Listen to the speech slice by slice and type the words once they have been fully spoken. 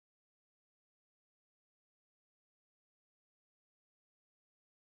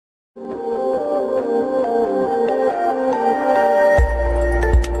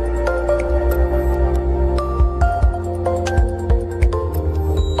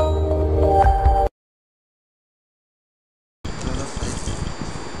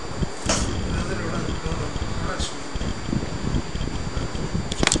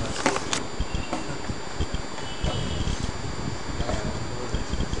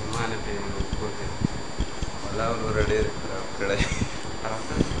چې وګورئ الله ولور ډېر خراب کړی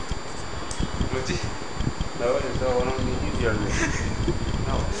نو چې دا ولې دا ونه دي جوړلې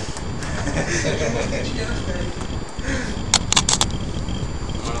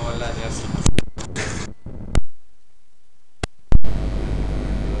نو والله جاسم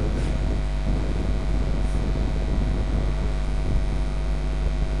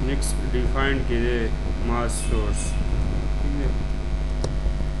next defined kide mass source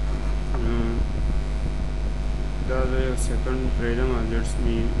the second problem lets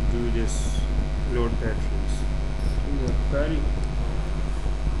me do this load patterns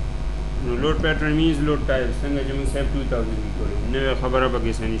no load pattern means load type څنګه چې موږ سیف 2000 وکړو نو خبره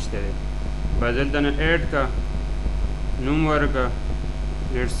پکې څه نشته ده بدل دنه اډ کا نوم ورکا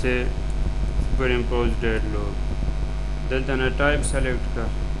let's say superimpose dead load دلته نه type select کا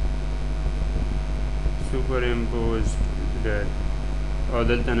superimpose dead او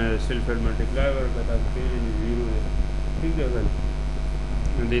دلته نه self multiply ورکا تاسو پیژنئ 0 ده ٹھیک ده بل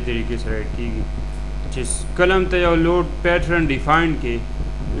نو دې طریقې سره اډ کیږي چې کلم ته یو لوډ پیټرن ډیفاین کې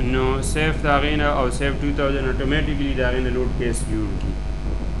نو سیف دا غینه او سیف 2000 اتوماتیکلی دا غینه لوډ کیس جوړ کی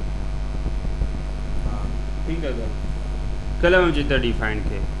ٹھیک ده کلم چې ته ډیفاین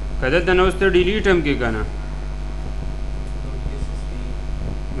کې کله ته نو ست ډیلیټ هم کې کنه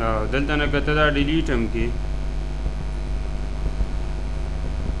او دلته نه کته دا ډیلیټ هم کې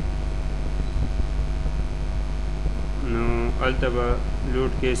نو التبا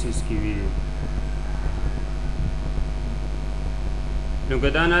لوډ کیسز کی وی نو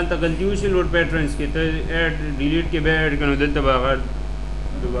کدان ال تغلطی وشي لوډ پیټرنز کې ته اډ ډیلیټ کې به اډ کنو دلته باغ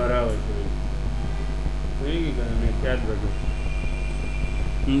دوباره وشي ویږي کنه نه احتیاط وکړه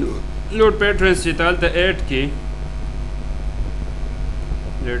لوډ پیټرنز چې تل ته اډ کې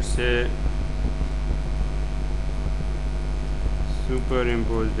let's say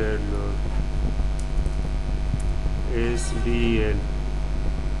superimpose dead load SDL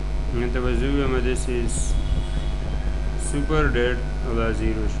and the visual this is super dead of the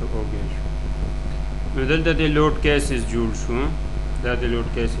zero show okay بدل ته لوډ کیسز جوړ شو دا د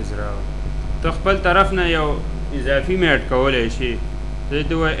لوډ کیسز راو ته خپل طرف نه یو اضافي میټ کولای شي ته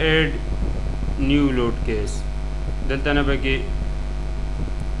ته اډ نیو لوډ کیس دلته نه بګي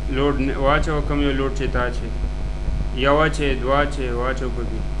لوډ واچو کوم یو لوډ چې تا چې یو چې دوا چې واچو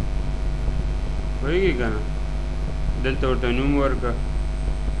بګي وایي کنه دلته ورته نوم ورکا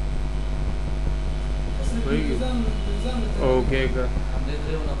وایي اوکې کا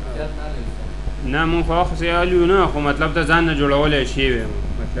نه مون خو خیالو نه خو مطلب ته ځان نه جوړولای شي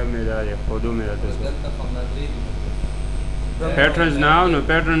مطلب مې دا دی خودو مې راته پیټرنز نو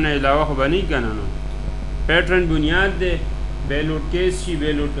پیټرن نه علاوه خو بنی کنه نو پیټرن بنیاد دی به لوډ کیس شي به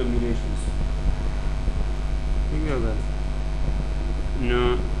لوډ کمبینیشنز څنګه نو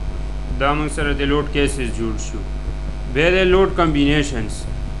دا موږ سره د لوډ کیسز جوړ شو به د لوډ کمبینیشنز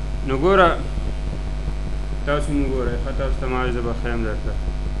نو ګوره تاسو موږ ګوره خطا استعمال زبر خیم درته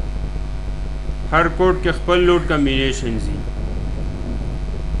هر کوډ کې خپل لوډ کمبینیشنز دي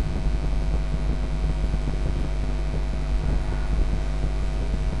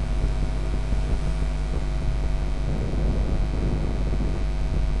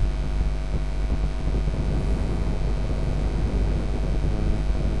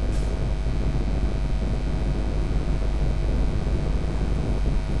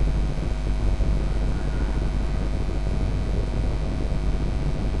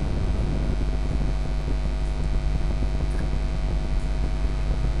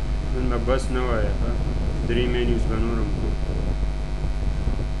بس نه وای درې مینیوز بنورم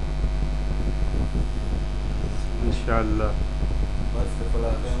ان شاء الله بس په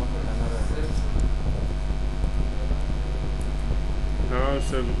لاګه مخه نه راځي دا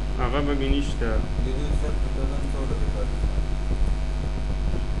سب هغه به نشته د دې څه په ځان څو د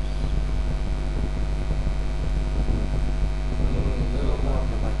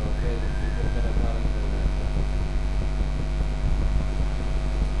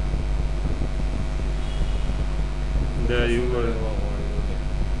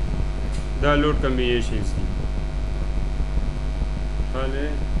دا لوډ کمبینیشنز دي خاله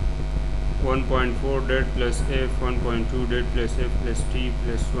 1.4 dead plus f 1.2 dead plus f plus t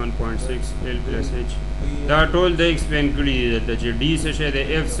plus 1.6 l plus h دا ټول د ایکسپلین کړی دي چې d څه شی دی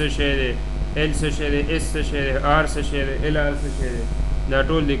f څه شی دی l څه شی دی s څه شی دی r څه شی دی l r څه شی دی دا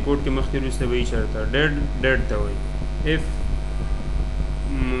ټول د کوډ کې مخکې وروسته به یې چرته ډیډ ته وایي f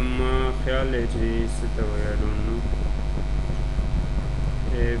ما خیال دی چې څه ته وایي I don't know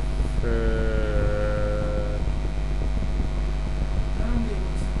if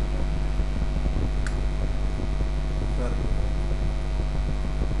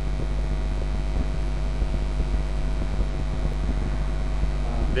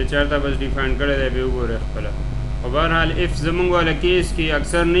د چارته بس ډیفاین کړی دی به وګوره خپله خو بهرحال اف زمونږ والا کیس کې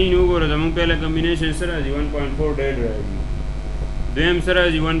اکثر نه نو وګوره زمونږ پهله کمبینیشن سره راځي 1.4 ډیډ راځي دویم سره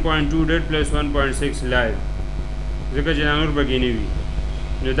راځي 1.2 ډیډ پلس 1.6 لایو ځکه چې نور پکې نه وي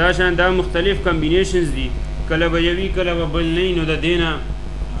نو دا شان دا مختلف کمبینیشنز دي کله به یوي کله به بل نه نو د دې نه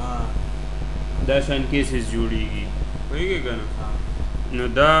دا شان کیسز جوړیږي پوهېږې که نه نو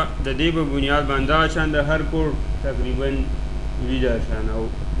دا د دې په بنیاد باندې دا شان د هر کور تقریبا وي دا شان او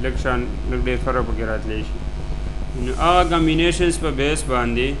لږ شان لږ ډېر فرق پکې راتلی شي نو هغه کمبینیشنز په بیس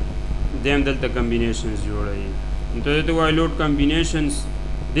باندې دیم دلته کمبینیشنز جوړوي نو ته دې ته وایي لوډ کمبینیشنز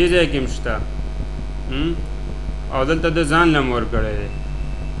دې ځای کې هم شته او دلته د ځان لم ورکړی دی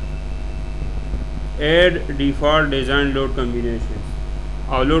ایډ ډیفالټ ډیزاین لوډ کمبینیشنز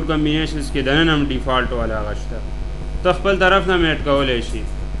او لوډ کمبینیشنز کې دننه هم ډیفالټ والا هغه شته ته خپل طرف نه میټ کولی شي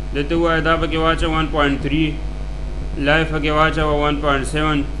دته ووایه دا پکې واچه 1.3 لایف پکې واچوه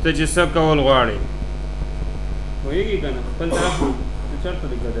 1.7 ته چې څه کول غواړې پوهېږي که نه خپل طرف چېرته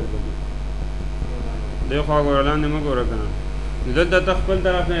دی بدل پکې دی خوا ګوره لاندې مه ګوره که نه دلته ته خپل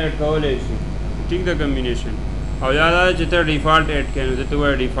طرف نه ایډ کولی شي ټیک ده کمبینیشن او یاد ده چې ته ډیفالټ ایډ کړې نو دته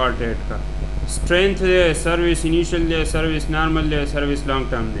ووایه ډیفالټ ایډ کا strength دی سروس انیشل دی سروس نارمل دی سروس لانګ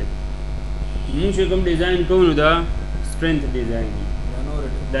ټرم دی مونږ چې کوم ډیزاین کوو نو دا strength ډیزاین دی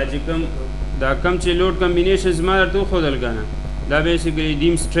دا چې کوم چې لوډ کمبینیشنز ما درته وښودل که نه دا بیسیکلی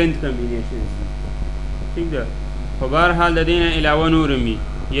دیم strength کمبینیشنز دي ٹھیک ده خو بهرحال د دې نه علاوه نور هم وي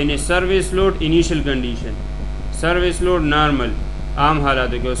یعنې سروس لوډ انیشل کنډیشن سروس لوډ نارمل عام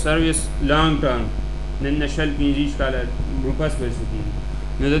حالاتو کې او سروس لانګ ټرم نن نه شل 25 کاله روپس پیسې کېږي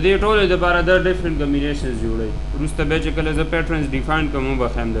نو د دې ټولو دپاره دا ډفرنټ کمبینیشنز جوړوي وروسته بیا چې کله زه پیټرنز ډیفاین کوم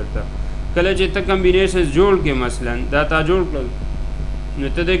وبخیم درته کله چې ته کمبینیشنز جوړ کړې مثلا دا تا جوړ کړل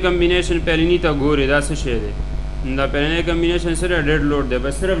نو ته د کمبینیشن پهلني ته ګورې دا څه شی دی نو دا پهلنی کمبینیشن سره ډیډ لوډ دی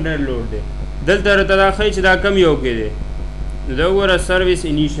بس صرف ډیډ لوډ دی دلته راته دا ښایي چې دا کم یو کې دی نو دا وګوره سروس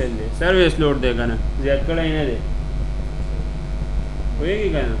انیشل دی سروس لوډ دی که نه زیات کړی نه دی پوهېږي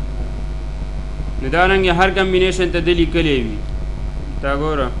که نه نو دارنګې هر کمبینیشن ته ده لیکلی وي دا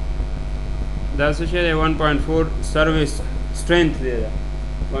ګوره دا څه شی دی 1.4 سروس strength دی دا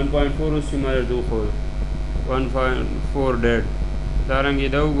 1.4 اوس چې ما درته وښودو 1.4 ډیډ دارنګې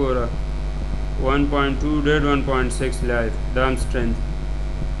دا وګوره 1.2 ډیډ 1.6 لایف دا هم strength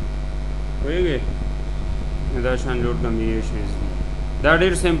پوهېږې دا شان لوډ کمبینیشنز دي دا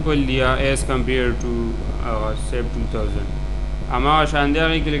ډېر سمپل دي ایز کمپیر ټو سیپ 2000 هماغه شان دی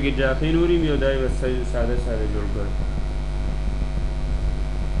هغې کې لږې جاقې نورې وي او دا یې بس ساده ساده جوړ کړ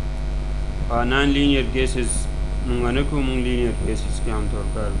نان لینیر کیسز مونږ نه کوو مونږ لینیر کیسز کې عام طور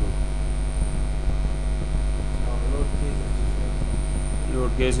کار کوو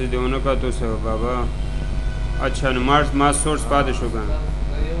لوډ کیسز دی ونه کتو سه بابا اچھا نو ماس سورس پاتې شو که نه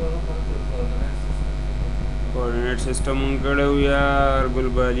کوآرډینیټ سسټم مونږ کړی و یار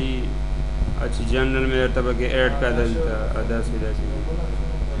ګلبالي اچھا جنرل مې درته پکې ایډ کا دلته داسې داسې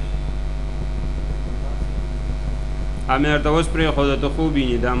مې درته اوس پرېښوده ته خو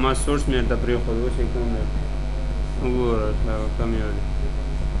وینې دا ما سورس مې درته پرېښوده اوس یې کوم دی وګوره کم یو دی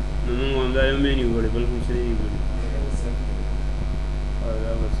نو مونږ همدا یو مې نیولې بل کوم څه نه نیولې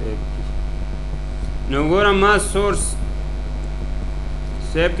دا به سیب کړي نو وګوره ما سورس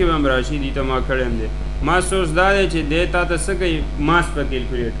سیب کې به هم راشي دي ته ما کړی هم دی ما سورس دا دی چې دی تا ته څه کوي ماس په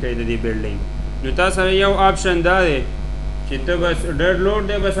کیلکولیټ کوي د دې بلډینګ نو تا سره یو آپشن دا دی چې ته بس ډیډ لوډ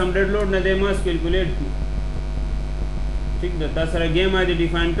دی بس هم ډیډ لوډ نه دی ماس کیلکولیټ کړي ٹھیک ده تا سره ګیم دی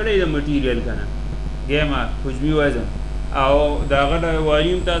ډیفاین کړی د مټیریل که نه ګیم حجمي وزن او د هغه د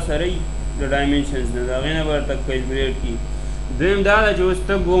والیوم تا سره یي د ډایمنشنز نه د هغې نه به ورته کیلکولیټ کړي دویم دا ده چې اوس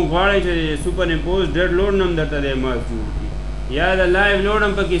ته غواړئ چې سوپر امپوز ډیډ لوډ نه هم درته دی ماس جوړ کړي یا د لایو لوډ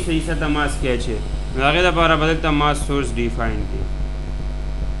هم پکې صحیح سطح ماس کې اچې نو هغې دپاره به دلته ماس سورس ډیفاین کړي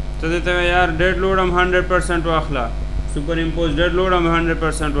ته دته یار ډیډ لوډ هم 100% واخله سوپر امپوز ډیډ لوډ هم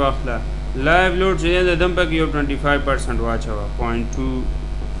 100% واخله لایو لوډ چې دی د دم پکې یو 25% واچوه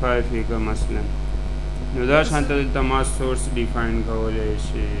 0.25 یې که مثلا نو دا شانته دلته ماس سورس ډیفاین کولی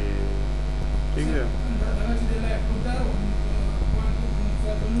شي ٹھیک ده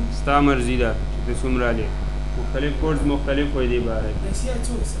ستا مرضي ده چې ته څومره لې مختلف کورس مختلف وی دی باره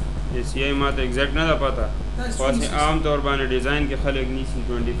سی آئی ما ته ایگزیکٹ نه ده پته خاصې عام طور باندې ډیزاین کې خلک نیسي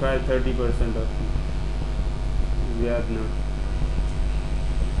 25-30% اخلي زیات نه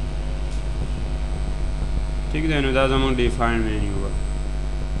ٹھیک ده نو دا زمونږ ډیفاین مینیو وه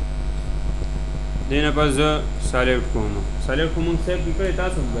دې نه پس زه سلیکټ کوم سلیکټ خو مونږ سیف کې کړی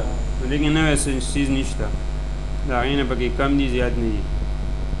تاسو هم ده نو دې کې نوی چیز نشته د هغې نه پکې کم دي زیات نه دي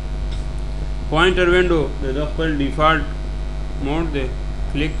پوائنټر وینډو د خپل ډیفالټ موډ دی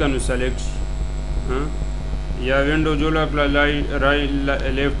کلیک کنو سلیکٹ یا ونډو جوړه کړه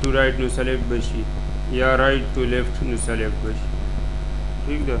لیفٹ ټو رائټ نو سلیکٹ بشي یا رائټ ټو لیفٹ نو سلیکٹ بشي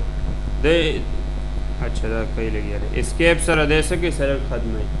ٹھیک ده د اچھا دا کوي لګیا دی اسکیپ سره د سکه سلیکٹ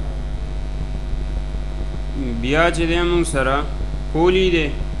ختمه بیا چې د موږ سره پولی دی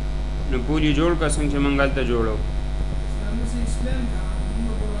نو پولی جوړ کا څنګه چې موږ هلته جوړو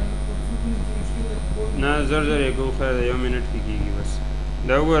نه زر زر یې کو خیر ده 1 منټ کې کېږي بس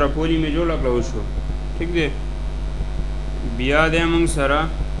دا وګوره پولی مې جوړه کړه وشو ٹھیک دی بیا د موږ سره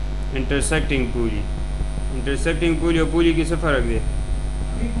انټرسیکټینګ پولی او پولی کې څه فرق دی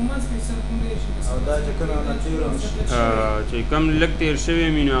چې کم لږ تیر شوی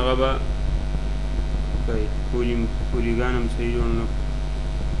وي نو هغه به کوي پولیګان هم صحیح جوړ نه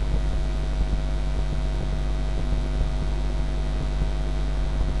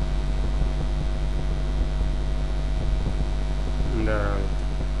دا راغلی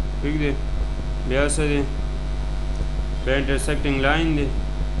ٹھیک دی بیا څه دی بیا انټرسیکټینګ لاین دی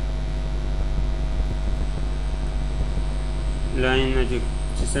لاین نه چې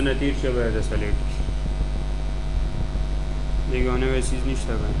څه نه تیر شوی باید سلیکټ دیگه نوی چیز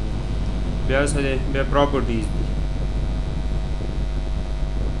نشته بیا څه دی بیا پراپرټیز دی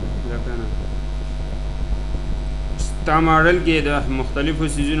لکه نه ستا ماډل کې د مختلفو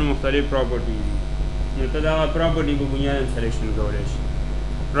څیزونو مختلف پراپرټیز دي نو ته د هغه پراپرټي په بنیاد هم سلیکشن کولی شي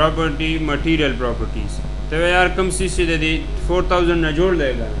پراپرټي مټیریل پراپرټیز ته یار کوم څیز چې د دې 4000 نه جوړ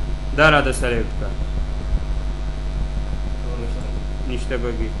دی کنه دا راته سلیکټ کړه نشته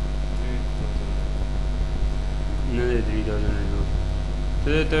پکې نه دی 3000 نه جوړ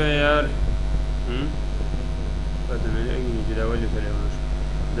ته یار پته نه لګي چې دا ولې سلیکټ شو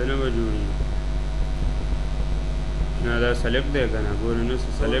دا نه به جوړېږي نه دا سلیکټ دی که نه ګوره نه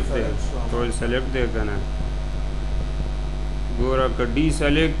سلیکټ دی ټول سلیکټ دی که نه ګوره که ډي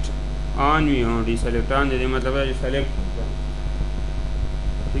سلیکټ آن وي ډي سلیکټ آن دی مطلب دا چې سلیکټ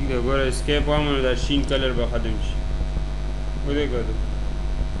ٹھیک دی ګوره اسکیپ وامو دا شین کلر به ختم شي ودې کړو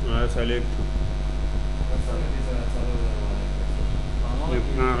سلیکټ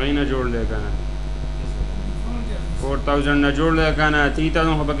هغې نه جوړ دی که نه 4000 نه جوړ دی که نه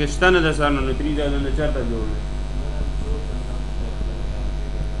 3000 خو پکې شته نه ده سر نو 3000 نه چېرته جوړ دی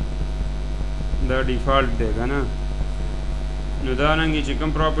دا ډیفالټ دی که نه نو دارنګې چې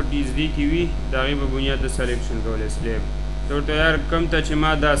کوم پراپرټیز دي کې وي د هغې په بنیاد د سلیکشن کولی سلیب ته ورته یار کوم ته چې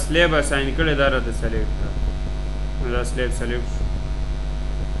ما دا سلیب اساین کړی دا راته سلیکټ کړه نو دا سلیب سلیکټ شو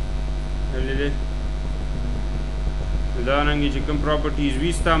دی دارنګې چې کوم پراپرټیز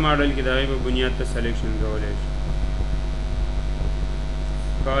وي ستا ماډل کې د هغې په بنیاد ته سلیکشن کولی شي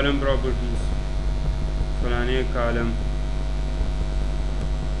کالم پراپرټیز فلانې کالم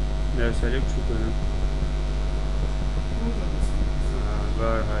دا سلیکټ شو که نه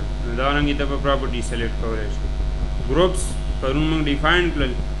بهرحال نو دارنګې ته په پراپرټي سلیکټ کولی شي ګروپس پرون موږ ډیفاین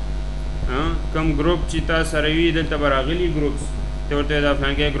کړل کم ګروپ چې تا سره وي دلته به راغلي ګروپس ته ورته دا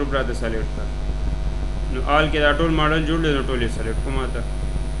فلانکې ګروپ راته سلیکټ کړه نو آل کې دا ټول ماډل جوړ دی نو ټول یې سلیکټ کوم ته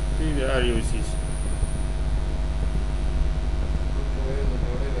ٹھیک دی هر یو څیز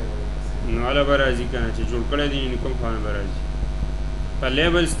نو هله به راځي که نه چې جوړ کړی دی نو کوم خانه به راځي په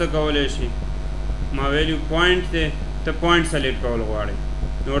لیبلز ته کولی شي ما ویلیو پوینټ دی ته پوینټ سلیکټ کول غواړې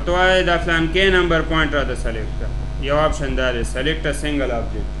نو ورته وایې دا فلانکې نمبر پوینټ راته سلیکټ کړه یو آپشن دا دی سلیکټ ا سنګل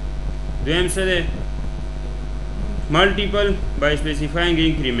آبجیکټ دویم څه دی ملټیپل بای اسپیسیفاینګ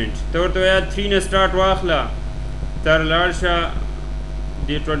انکریمنٹ ته ورته وایه 3 نه سټارټ واخله تر لاړ شه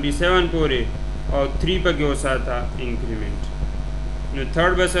د 27 پورې او 3 پکې وساته انکریمنٹ نو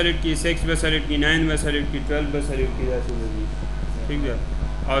 3rd به سلیکټ کړي 6 به سلیکټ کړي 9 به سلیکټ کړي 12 به سلیکټ کړي داسې به وي ٹھیک ده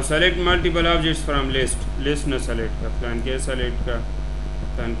او سلیکټ ملټیپل آبجیکټس فرام لیسٹ نه سلیکټ کړه فلانکې سلیکټ کړه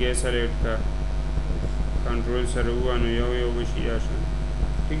فلانکې سلیکټ کړه کنټرول سره ووانو یو به شي یا شان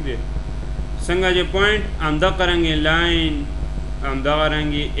ٹھیک دی څنګه چې پوینټ همدغه رنګې لاین همدغه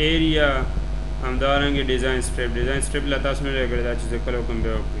رنګې ایریا همدغه رنګې ډیزاین سټریپ له تاسو نه لګړی دا چې زه کله کوم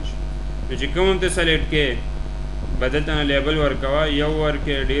بیا وکړی شي نو چې کوم هم ته سلیکټ کې بدلته نه لیبل ورکوه یو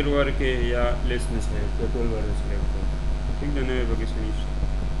ورکې ډېر ورکې یا لیست نه سلیکټ کړه ټول ور سلیکټ کړه ٹھیک ده نوې پکې څه نشته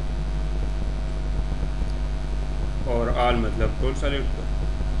اور آل مطلب ټول سلیکټ کړه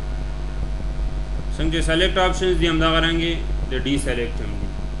څنګه چې سلیکټ آپشنز دي همدغه رنګې د ډي سلیکټ هم دي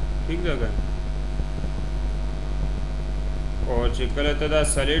ٹھیک ده که اور چې کله ته دا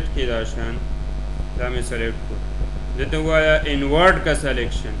سلیکټ کې دا شان دا مې سلیکټ کړو دته ووایه انورټ کا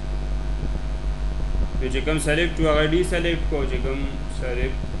سلیکشن نو چې کوم سلیکټ و هغه ډي سلیکټ کو چې کوم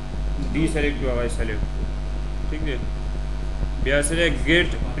ډي سلیکټ و هغه سلیکټ کو ٹھیک دی بیا سره ګیټ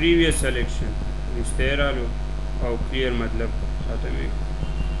پریویس سلیکشن رښتیا رالو او کلیر مطلب ساته مې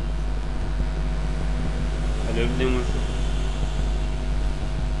سلیکٹ دې مو شو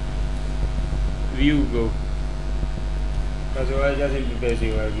ویو کو تاسو وایئ چې په پیسې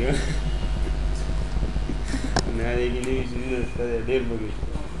ورکړي نه دې کې نوي څیزونه شته دی ډېر پکې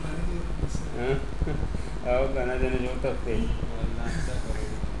شته او که نه دی نه جوړ تښتې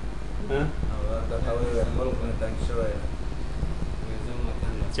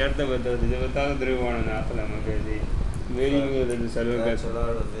چېرته به ته زه به تاسو درې واړو نه اخلم پیسې ویلي مې وو درته څلور کسه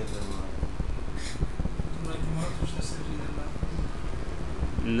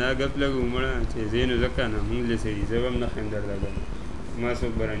نه ګپ لګو مړه چې ځې نو ځکه نه مونږ له سړي زه به هم نه ښیم درته ګل ما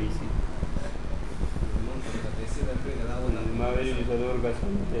څوک به رانیسي ما ویلي چې څلور کسه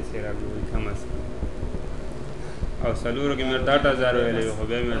پیسې راکړو کم از کم او څلورو کې مې ورته 8000 ویلی وو خو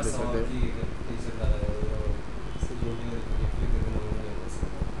بیا مې ورته څه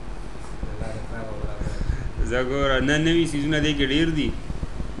زه ګوره نه نوي څیزونه دی کې ډېر دي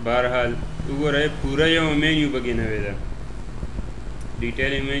بهرحال وګوره پوره یو مینیو پکې نوې ده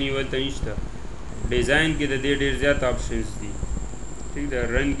ډیټیل مینیو هلته نشته ډیزاین کې د دې ډېر زیات آپشنز دي ټیک ده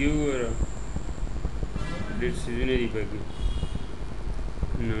رن کې وګوره ډېر څیزونه دي پکې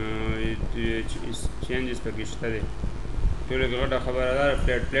نو چینجز پکې شته دی ټولو کې غټه خبره ده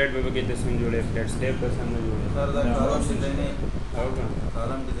فلیټ به پکې ته سم جوړې فلیټ سلیب به سم نه جوړې او که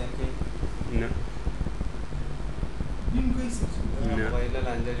نه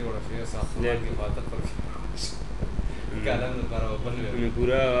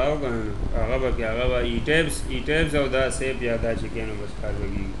پورا او که نه هغه به کې هغه به ای ټیبس او دا سیپ یا دا چې کې نو بس کار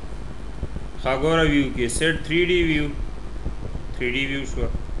وکېږي ښه ګوره ویو کې سیټ 3D ویو 3D ویو شوه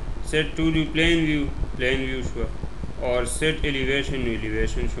سیټ 2D پلین ویو شوه اور سیټ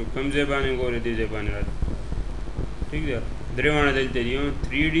ایلیویشن شو کوم ځای باندې ګورې دې ځای باندې راځي ٹھیک ده درې واړه دلته دي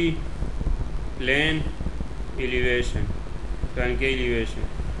 3D پلین ایلیویشن پلانکې ایلیویشن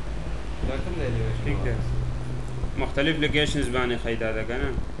ٹھیک ده مختلف لوکیشنز باندې ښایي دا ده که نه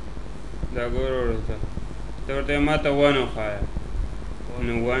دا ګوره ورته ته ورته ما ته 1 وښایه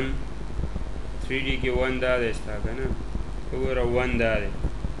نو 1 3D کې 1 دا دی ستا که نه وګوره 1 دا دی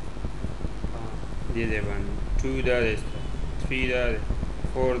دې ځای باندې 2 دا دی ستا 3 دا دی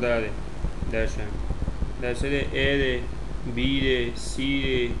 4 دا دی دا شان دا څه دی A دی B دی C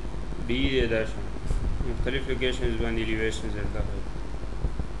دی D دی دا شان مختلف لوکیشنز باندې ایلیویشنز درته ښایي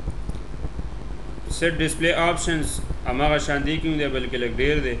سیټ ډسپلی آپشنز هماغه شان دی کوم دی بلکې لږ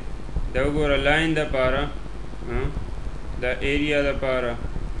ډېر دی دا وګوره لاین دپاره دا ایریا دپاره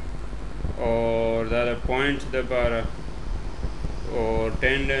اور دا پوائنٹ دپاره اور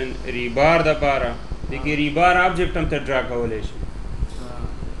ټینډن ریبار دپاره دې کې ریبار آبجیکټ هم ته ډرا کولی شي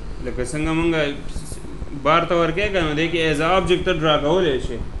لکه څنګه مونږ بار ته ورکوې که نو دې کې ایز آبجیکټ ته ډرا کولی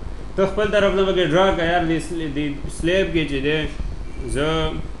شي ته خپل طرف نه پکې ډرا که یار دې سلیب کې چې دی زه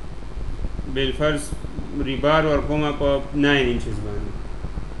بالفرض ریبار ورکوم په 9 انچز باندې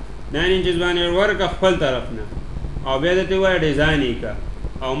 9 انچز باندې ورکه خپل طرف نه او بیا درته ووایه ډیزاین یې که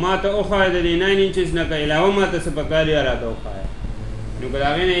او ما ته وښایه د دې 9 انچز نه که علاوه ما ته څه پکار یا راته وښایه نو که د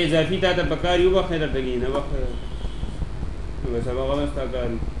هغې نه اضافي تا ته پکار یو وخت درته کېږي نه وخت نو بس هغه به ستا کار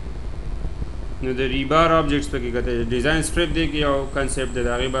نو د ریبار آبجیکټس پکې کته ډیزاین سټریپ دی کې یو کنسپټ دی د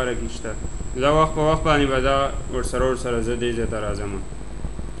هغې باره کې شته دا وخت په وخت باندې به دا ورسره زه دې ځای ته راځم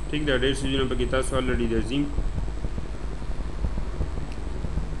ٹھیک ده ډېر څیزونه پکې تاسو الریډي درځي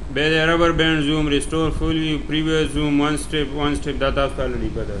بیا د ربر بینډ زوم ریسټور فول ویو پریویس زوم ون سټیپ دا تاسو ته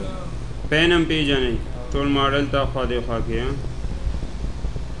الریډي پته ده پین هم پیژنئ ټول ماډل ته خوا دې خوا کې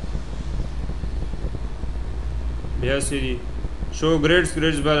بیا څه دي شو ګریډس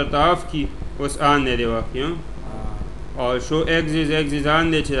به درته آف کي اوس آن دی دې وخت کې او شو ایکزیز آن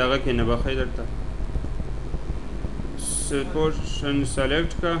دی چې هغه کې نه به ښایي درته پورشن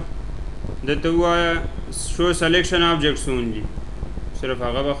سلیکٹ کا دته ووایه شو سلیکشن آبجیکټس اونلی صرف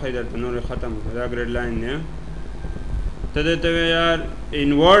هغه به ښایي درته نور ختم کړه دا ګریډ لاین دی ته درته وایې یار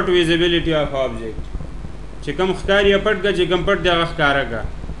انورټ ویزیبلیټي آف آبجیکټ چې کوم ښکار یې پټ کړه چې کوم پټ دی هغه ښکاره کړه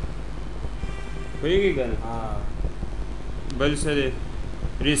پوهېږي که نه بل څه دی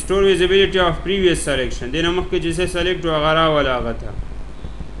ریسټور ویزیبلیټي آف پریویس سلیکشن دې نه مخکې چې څه سلیکټ و هغه راوله هغه ته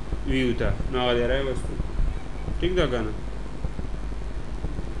ویو ته نو هغه دی راوستو ٹھیک ده که نه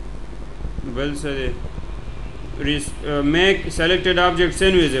بل څه دی میک سلیکټډ آبجیکټس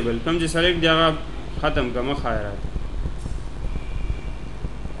انویزیبل کوم چې سلیکټ دی هغه ختم کړه مه ښایه راته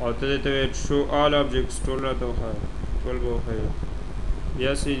او ته درته وایې شو آل آبجیکټس ټول راته وښایه ټول به وښایي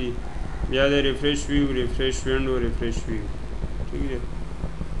بیا څه دي بیا د ریفریش ویو ریفریش وینډو ریفریش ویو ٹھیک دی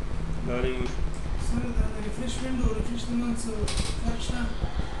دا ریفریش وینډو ریفریش د من څه فرق شته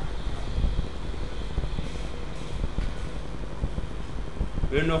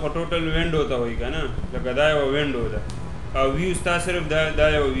وینډو خو ټوټل وینډو ته وایي که نه لکه دا یوه وینډو ده او ویو ستا صرف دا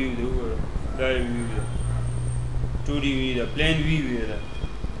یوه ویو ده وګوره دا یو ویو ده 2D ویو ده پلین ویو ده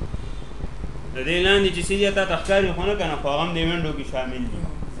د دې لاندې چې څه دي تا ته ښکاري خو نه که نه خو هغه هم د وینډو کې شامل دي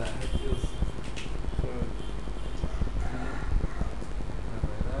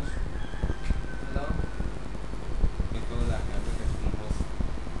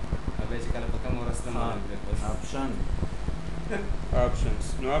options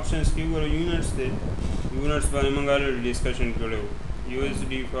نو options کې وګوره units دی units باندې موږ already discussion کړو US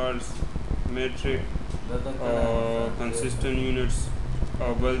defaults metric او consistent units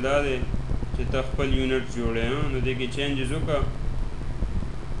او بل دا دی چې ته خپل یونټ جوړې نو دې کې چینجز وکړه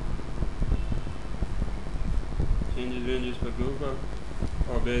چینجز وینجز پکې وکړه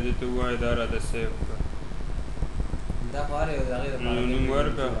او بیا دې ته ووایه دا راته سیو کړه نوم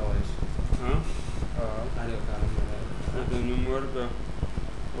ورکړه ته نوم ورکړه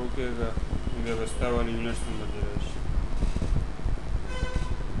اوکې کړه بیا به ستا والا یونټس هم به دې راشي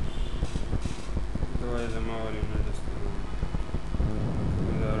ته وایه زما والا یونټ استعمال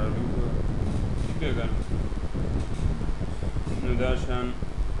دا راډو کړه ٹھیک ہے نو دا شان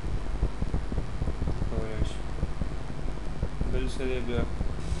کولی شي بل څه دی بیا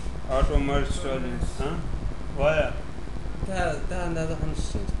آټو مرج ټالنس ها وایه دا اندازه هم نشي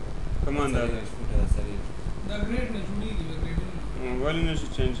چینج کوم اندازه دا ګریډ نه جوړیږي ولې نشي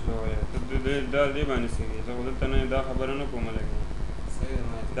چینج کولی دا دې باندې څه کوي زه خو دلته نه دا خبره نه کومه لګي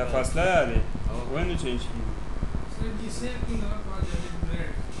دا فاصله دی ولې نه چینج کېږي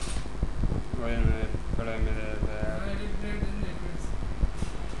وای نه کړه مې ده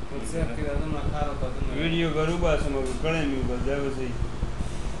ویډیو غرو باسم کړه مې بس دا وسی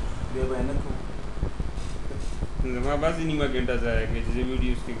بیا به نه کوم زما باسي نیمه ګنټه ځای کې چې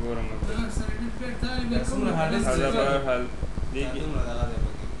ویډیوز کې ګورم دا حال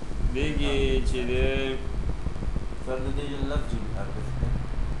دیږي چې ده سر دې لږ جی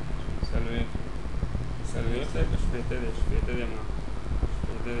سلوي ته شپته ده ما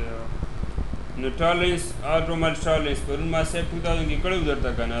نو ټالنس آټو مرج ټالنس پرون ما سیف 2000 کې کړو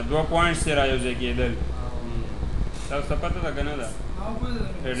درته کنه 2 پوینټ سره یوځای کېدل تاسو ته پته ده کنه دا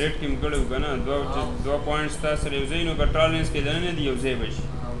ایډیټ کې کړو کنه 2 پوینټس تاسو سره یوځای نو ټالنس کې نه دی یوځای بشي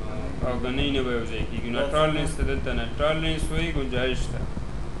او کنه نه به یوځای کېږي نو ټالنس ته دلته نه ټالنس وایي گنجائش ده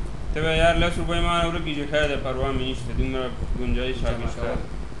ته یار 10 روپۍ ما ورکړي چې خیر ده پروا مې نشته دومره گنجائش هغه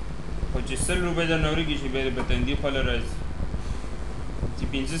شته خو چې 100 روپۍ در نه ورکړي چې بیا به تندي خپله راځي چې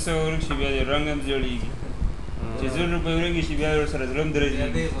 500 ورکړي بیا د رنګ هم زیړېږي چې 100 روپۍ ورکړي چې بیا ورسره زړه هم درځي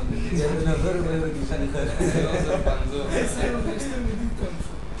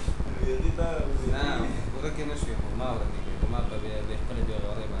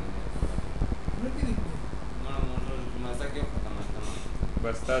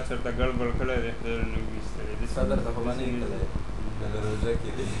بس تا چېرته ګړبړ کړی دی خدای نه ویستلی دی صدر ته خو به نه یې کړی د روژه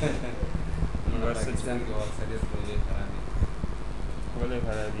کې دی بس ولې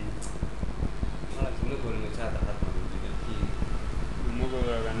خرابېږي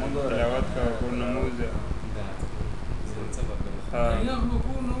موږ تلاوت کوه کور نموز دی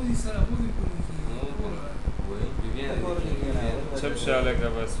چپ شه هلکه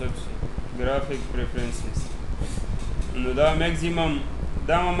بس چپ شه ګرافیک پریفرنسز نو دا میکزیمم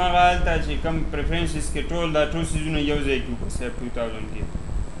دا هماغه هلته چې کم پریفرنسز کې ټول دا ټول سیزونه یو ځای کړو په سیف 2000 کې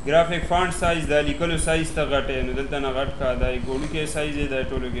ګرافیک فانټ سایز دا لیکلو سایز ته غټ نو دلته نه غټ کا دا ګوړوکی سایز دی دا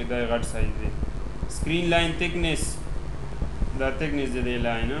ټولو کې دا غټ سایز دی سکرین لاین تھکنس دا تھکنس دی د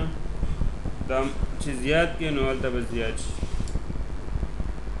لاین دا چې زیات کې نو هلته به زیات شي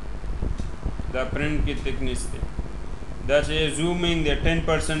دا پرنټ کې تھکنس دی دا چې زومینګ دی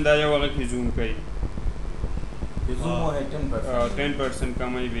 10% دا یو هغه کې زوم کوي زوم ہے 10%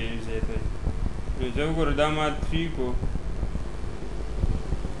 کمای به زیات دی نو زه وګورم دا ما 3 کو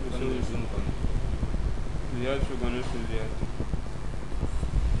زیاد شو کنه شو زیاد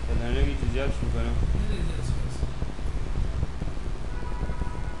کلانه کی زیاد شو کنه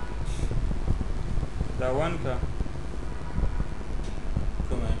دا وان کا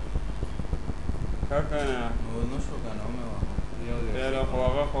کومه کا کنه نو شو کنه مې واه یو خو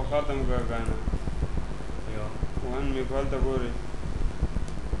هغه خو ختم کا کنه یو وان می کول تا ګوري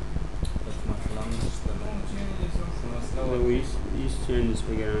بس مسلام نشته نو ایس چینجز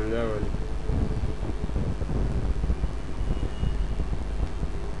وګورم دا ولې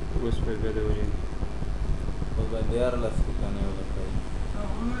اوس په بده ولې په بده یار لاس کې کنه یو لکه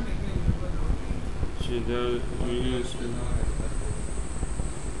چې دا مینس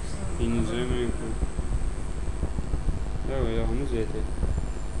انجمن کو دا یو هم زیاته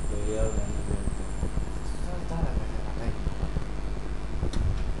یار نه زیاته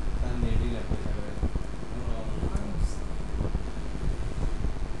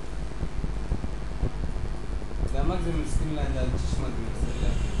سکرین لاندې د چشمه کې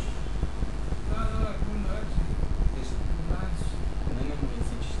دا کوم راځي نه نه مې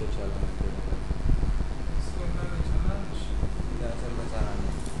چې چالانه کړو څنګه نه چالانه شي دا اصل به چالانه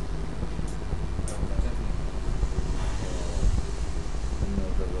نو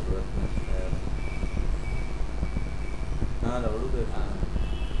د ضرورت نشته نه دا وړو ده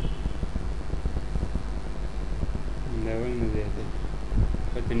ډول نه زیاته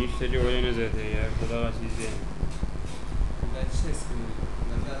پته نشته چې ولې نه زیاته یار خدا عزیز دی دا څه سکرین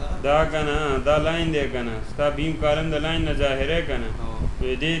دا کنه دا لاین دی کنه ستا بیم کالم د لاین نه ظاهره کنه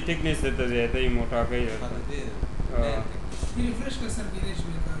دې تکنس ته زیاته یې موټا کوي ریفریش کا سر کې دې شي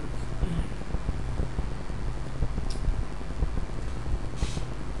کار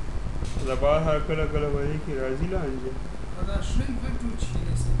دا بار هر کله کله وایي چې راځي لانجه دا شرینک وکټ شي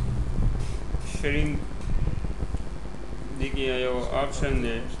شرینک دیگه یو آپشن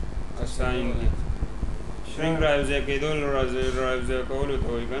دی اساین دی شرینک راوزه کېدل راوزه کولو ته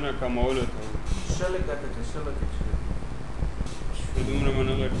وایي که نه کمولو ته وایي شله کته شله کې شو دومره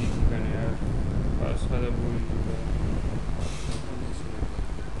منه غټي که نه یار بس دا بوي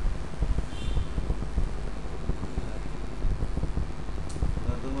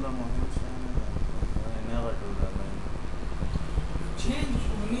دا دومره مهم څه نه غټو دا چینج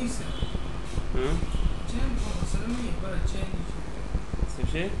ونیسه چینج سره نه پر چینج څه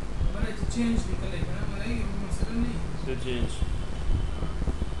شي برای چینج لیکل کنه برای سره نه څه چینج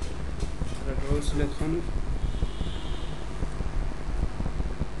راټول سلیکټ خانو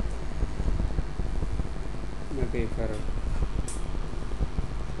نه کوي فرق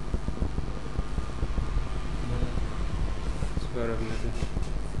فرق نه ده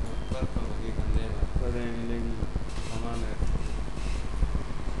فرق وګورئ کنده پته نه لګي سامان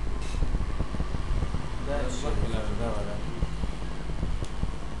دا شکل دا ولا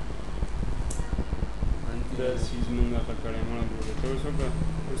دا سیز مونږه کړه مړه ګوره ته اوس وکړه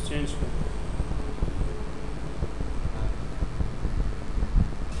اوس چینج کړه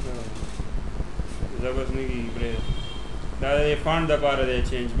زبرس نه کېږي پرې دا د فانټ دپاره دی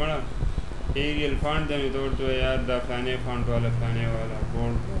چینج مړه ایریل فانټ دی نو ته ورته وایې یار دا فلانې فانټ والا فلانې والا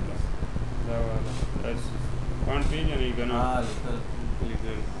بورډ والا دا والا فانټ پېژنې که نه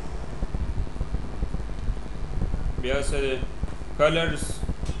لیکل بیا څه دی کلرز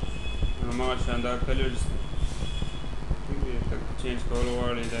هماغه شان دا کلرز چینج کولو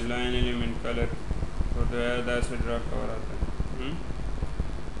غواړې د لاین ایلیمنټ کلر ورته وایه داسې ډرا کوه راته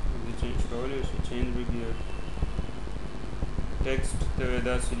چینج کولی شي چینج وکړي ټیکسټ ته وایې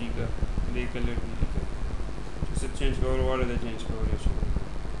داسې لیکه دې کلر کې لیکه چې څه چینج کول غواړې دا چینج کولی شي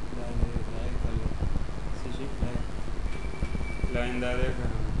څه شي لاین دا دی که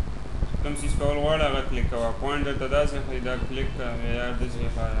کوم څیز کول غواړې هغه کلیک کوه پوینټ درته داسې ښایي دا کلیک کړه یار داسې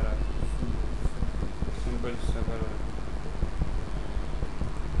ښایي راته سمپل خبره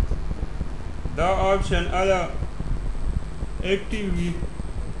دا آپشن اله ایکټیو وي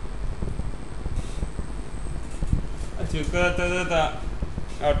چې کله ته دته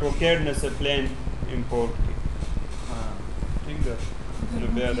اټوکیډ نه څه پلین امپورټ کړي ټیک ده نو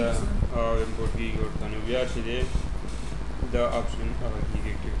بیا دا امپورټ کېږي ورته نو بیا چې دی دا آپشن هغه کېږي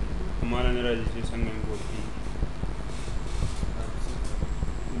ایکټیو هماله نه راځي چې څنګه امپورټ کېږي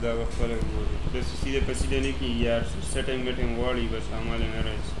دا به خپله وګورو داسې سیده په سیده نه کېږي یار سیټنګ ویټنګ غواړي بس هماله نه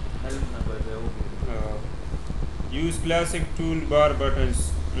راځي یوز کلاسک ټول بار بټنز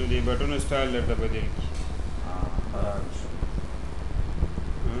نو دې بټنو سټایل درته بدل کړي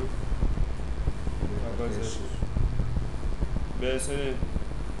بیا څه دی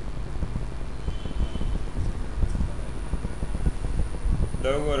دا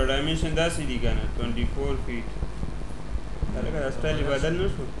وګوره ډایمنشن داسې دي که نه 24 فیټ دا لکه دا سټایل یې بدل نه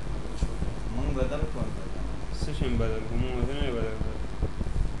شو مونږ بدل کړو څه شی م بدل کړو مونږ څه نه یې بدل کړو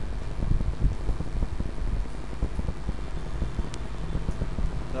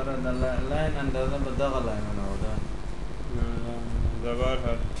سره د لاین اندازه به دغه لاینونه و ده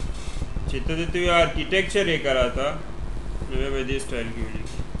بهرحال چې ته دې ته یو آرکیټیکچر یې کرا تھا نو بیا به دې سټایل کې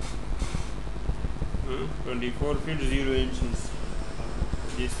ولیکي 24 فیټ 0 انچز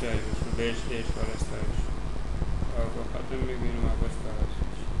دې سټایل شو ډیش ډیش والا سټایل شو او که ختم به کړي نو واپس کار شي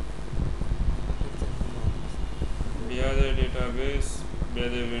بیا د ډیټابیس بیا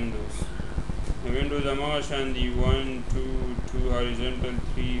د وینډوز وینډوز هماغه شان دي 1 2 هاریزونټل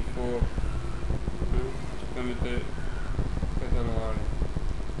 3 4 چې کومې ته کتل غواړې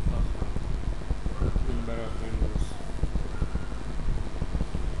نمبر آف وینډوز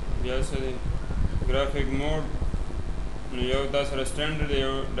بیا څه دی ګرافیک موډ نو یو دا سره سټنډرډ دی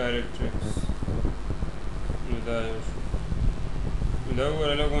یو ډایرکټریکس نو دا یو شو نو دا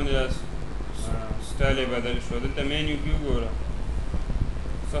وګوره لږ غوندې دا سټایل یې بدل شو دلته مینیو کې وګوره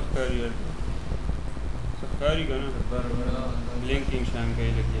سخت کاري که نه لینکینګ شان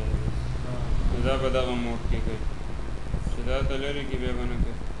کوي لګیا نو دا به دغه موډ کې کوي چې دا ته لرې کې بیا به نه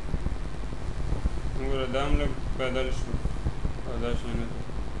کوي وګوره دا هم لږ بدل شو او دا شانه کوي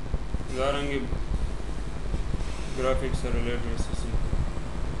دارنګې ګرافیک سره ریلیټډ څه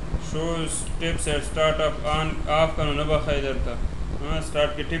شو ټیپس ایٹ سٹارٹ اپ آن آف کنو نه بخای درته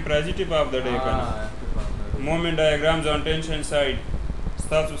سٹارټ کې ټیپ راځي ټیپ اف د ډے کنه مومنٹ ډایاګرامز آن ټینشن سایډ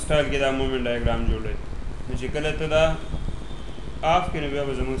ستاسو سټایل کې دا مومنٹ ډایاګرام جوړوي نو چې کله ته دا آف کې نو بیا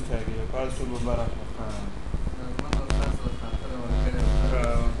به زموږ سټایل کې فاست مبارک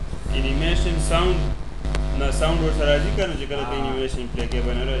انیمیشن ساوند نه ساوند ورسره راځي کنه چې کله ته انیمیشن پلی کې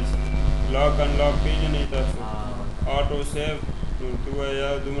بنه راځي لاک ان لاک پیژنې تاسو آټو سیو نو تو یا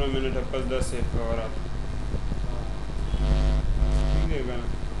دومره منټه پس دا سیو کوه راته ٹھیک دی کنه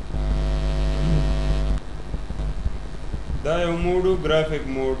دا یو موډو ګرافیک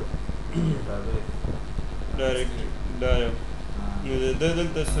موډ ډایرکټ دا یو نو د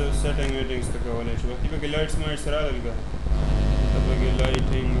دلته سیټینګ ویټینګز ته کولی شو وختي پکې لایټس مایټس راغلل که ته پکې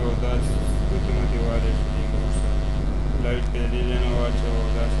لایټینګ او داسې ګوتې متې والی شېډینګ ورسره لایټ کې د دې ځای نه واچوه او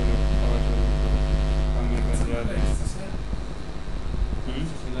داسې واچوه کمې که زیات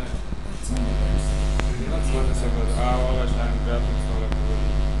ماته څه به هغه شان ګرافیکس والا کولی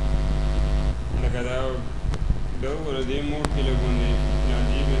لکه دا وګوره دې موډ کې لږ غوندې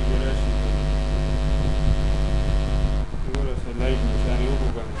لانجې به پرې راشي وګوره څه لایټ شانې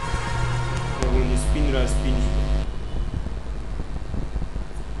وکړو که لږ غوندې سپین را سپین شو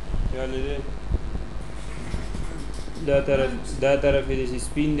خیال دی دا طرف یې داسې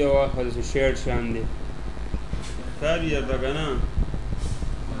سپین دی او اخوا داسې شیډ شان دی ښکاري درته که نه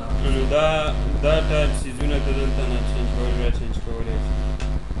نو دا ټایپ څیزونه ته دلته نه چینج کول را چینج کولی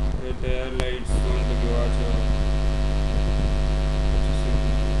شي ټایر لایټس فون پکې واچوه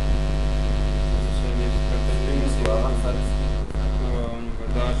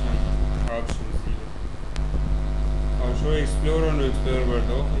دا شان آپشنز دي او شو ایکسپلورر نو ایکسپلورر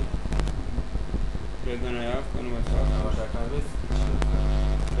ورته وښایي پرېږده نه یې آف کړه نو بس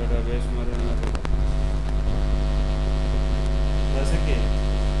ډاټابیس مره نه کوي دا څه کوي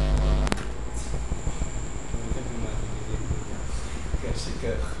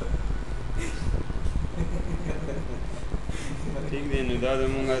ٹھیک دی نو دا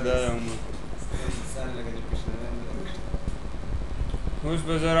زمونږ دا اوس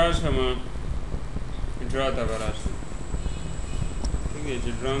به زه راشم ډرا ته به راشم ٹھیک دی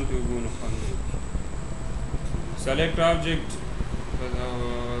چې ډرا هم کې وګورو نو خوند دی سلیکټ آبجیکټ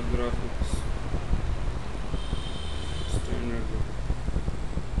graphics standard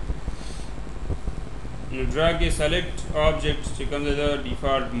نو ډرا کې سلیکټ آبجیکټ چې کوم دی دا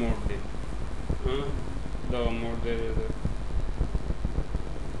ډیفالټ موډ دی دا موډ دی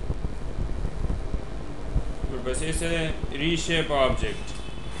ورپسې سره ریشیپ آبجیکټ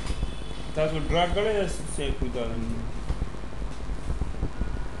تاسو ډرا کړی یا سیو کړو تا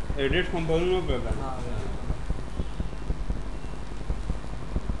ایډیټ هم به نه وکړه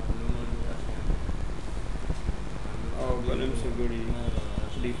او بل هم څه ګړي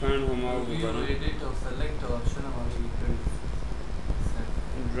ډیفاین هم وکړه ایډیټ او سلیکټ آپشن هم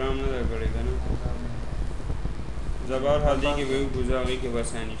ډرا هم نه ده کړی که نه زبر حال دی کې به وګوځو هغې کې به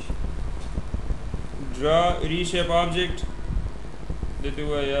اساني شي draw reshape object دته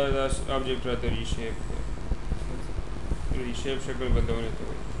وایي یا دا object راته reshape شکل بدلولو ته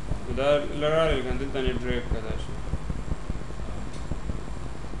وایي خو دا لراغلی که نه دلته نه ډریګ که دا شي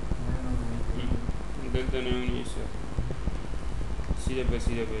دلته نه ونیسه سیده په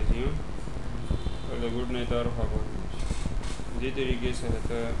سیده به ځي او د ګوټ نه یې تا رخوا به ونیسي دې طریقې سره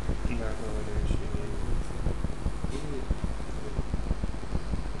ته دا کولی شي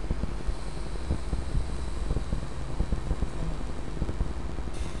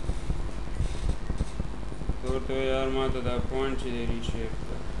ورته یار ما ته دا پوینټ چې دی ریشیپ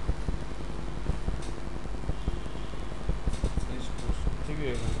ده ټیک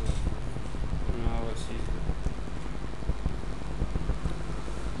دی که نه هغسې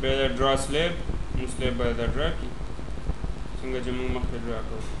بیا دا ډرا سلیب نو سلیب باید دا ډرا کړي څنګه چې موږ مخکې ډرا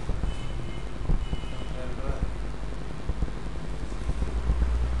کوو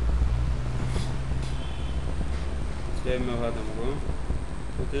سلیب مې ختم کړو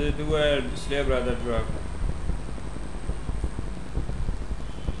ته دې ووایه سلیب راته ډرا کړه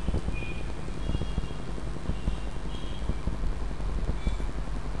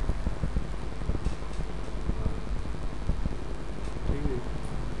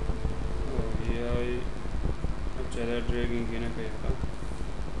ड्रैगिंग की ना कहीं था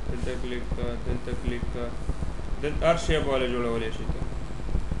फिर دلته کلیک کا دلته کلیک کا دلته هر شی باندې جوړولای شي ته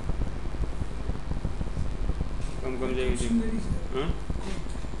کوم ځای کې ها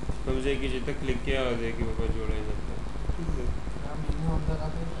کوم ځای کې چې ته کلیک کې هغه ځای کې به جوړای درته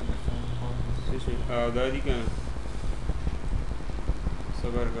څه او دا دي کنه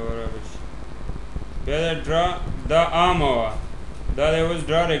صبر کوه بس بیا دا ډرا دا عام وا دا اوس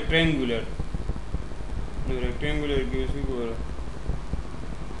ډرا ریکټنګولر نو ریکټنګولر کې اوس وګوره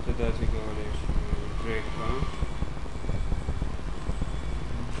ته داسې کولای شي ټریک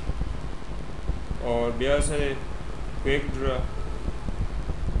اور بیا سره کویک ډرا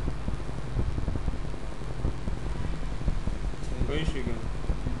کوئی شي کنه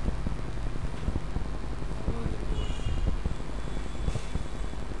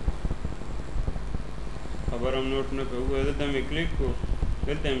خبر هم نوٹ نه کوو دلته مې کلیک کو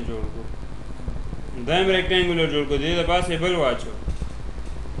دلته هم جوړ کو دا هم ریکټنګولر جوړ کو دې د پاسه بل واچو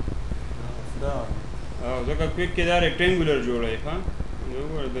او ځکه کویک کې دا ریکټنګولر جوړای ها نو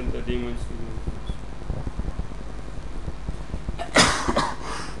ور دلته دې منځ کې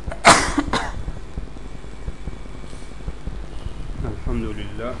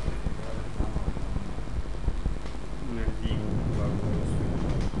الحمدلله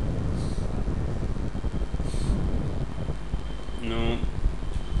نو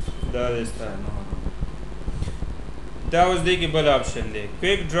دا دستا دا اوس دی کې بل آپشن دی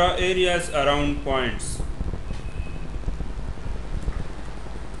quick draw areas around points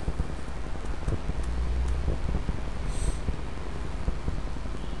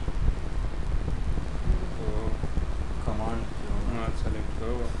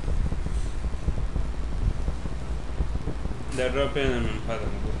draw panel में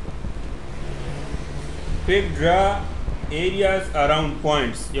ختم quick draw areas around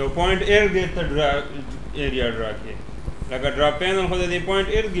points یو پوینټ ارګرد ته ډرا ایریا ډرا کې لکه ډرا پینل خو د دې پوینټ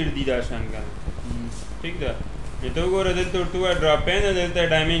ارګرد دي دا شان کنه ٹھیک ده نو ته وګوره دلته ورته ډرا پینل دلته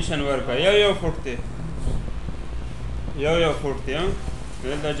ډایمنشن ورکړه یو فوټ ته یو فوټ ته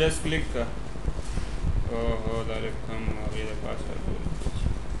دلته جست کلیک کا او دا رقم هغه د پاسورډ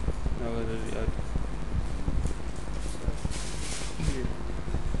نو دا زیات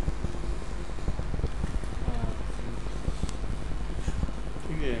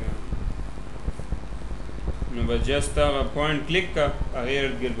نو بس جست هغه پوینټ کلیک کا هغه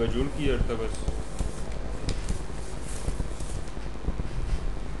ارګل به جوړ کی ورته بس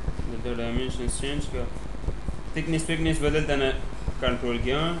د ډایمنشن چینج کا تھکنس بدلته نه کنټرول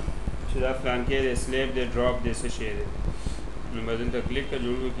کیا چې دا پلان کې د سلیب د ډراپ د څه شی دی نو بدلته کلیک کا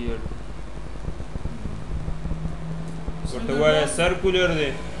جوړ کی ورته وای سرکولر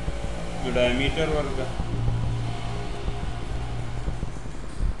دی نو ډایمیټر ورکا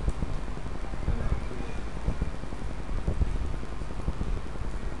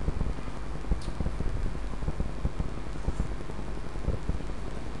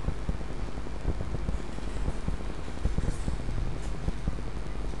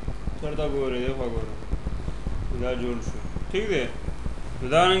چرته ګوره دی خو ګوره دا جوړ شو ٹھیک دی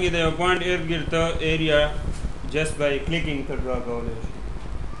دا رنګ دی یو پوینټ ارګرته ایریا just by clicking the draw کولای شي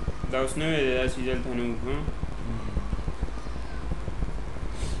دا اوس نه وی دا چې دلته نو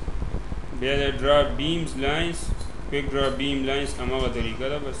بیا د ډرا بیمز لاینز کویک ډرا بیم لاینز هماغه طریقه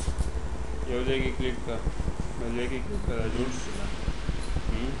ده بس یو ځای کې کلیک کا بل ځای کې کلیک کا جوړ شو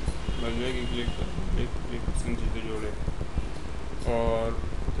بل ځای کې کلیک کا کلیک څنګه چې جوړه اور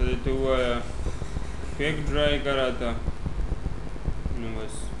ته ته وایا کویک ډرا کرا تا نو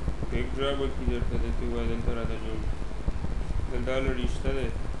بس کویک ډرا به کې درته ته وایا دلته راته جوړ دلته لري شته ده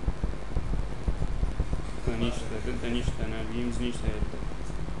نشته دلته نشته نه بیمز نشته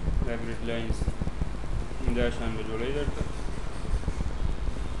ګریډ لاینز دا شان به جوړای درته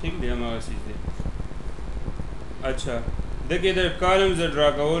ٹھیک دی هماغه سیز دی اچھا دغه د کالمز ډرا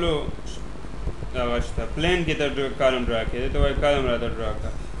کولو هغه شته پلین کې ته کالم ډرا کړي ته وای کالم راته ډرا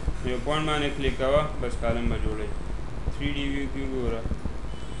کا یو پوینټ باندې کلیک کاوه بس کالم به جوړای 3D ویو کې ګوره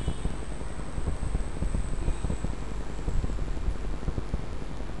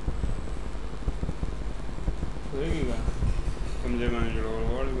کوم ځای باندې جوړول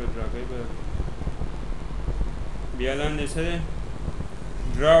غواړي به ډرا کوي بیا لاندې سره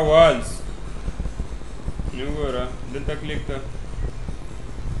ډرا والز نو ګوره دلته کلیک کا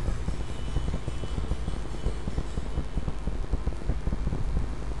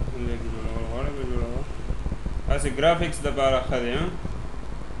اسې ګرافیکس دپاره ښه دی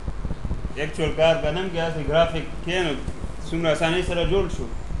ایکچوال کار به نه هم کې اسې ګرافیک کې نو څومره اسانۍ سره جوړ شو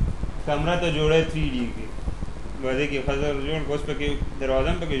کمره ته جوړی 3D کې باندې کې خزر جوړ اوس پکې دروازه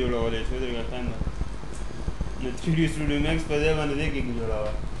هم پکې جوړولی شو درګه خان نو 3D سټوډیو میکس په ځای باندې دې کې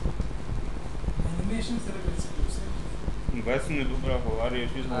جوړاوه کوآرډینیشن سره به څه کوسه بس نو دومره خو هر یو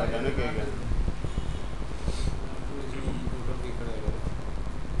شي ودا نه کوي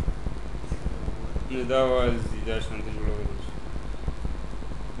نو دا واز دا شانته جوړول شي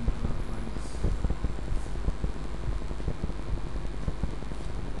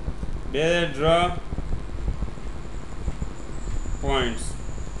بیا ډرا پوینټس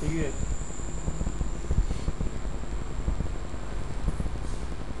ٹھیک ہے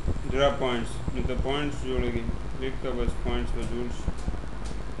draw points नहीं तो पॉइंट्स जोड़ेगी एक का बस पॉइंट्स पर जोड़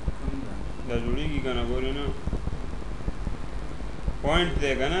दा जोड़ेगी का ना बोले ना पॉइंट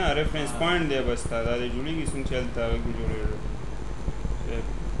देगा ना रेफरेंस पॉइंट दे बस था दा जोड़ेगी सुन चलता है कि जोड़े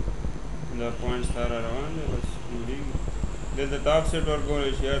दा पॉइंट्स सारा रवान है बस जोड़ेगी दे द टॉप सेट और गोल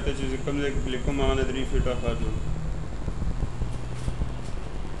शेयर तो चीज़ कम से कम आने 3 फीट ऑफ आ जो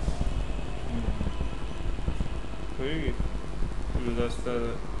होएगी दस्ता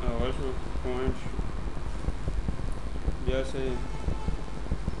اول شو پوینټ بیا سه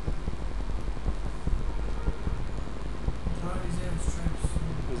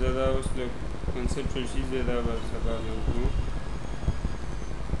زدا اوس له کنسپچوال شي زدا بر سبا له وو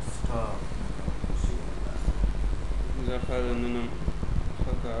زه خاله نن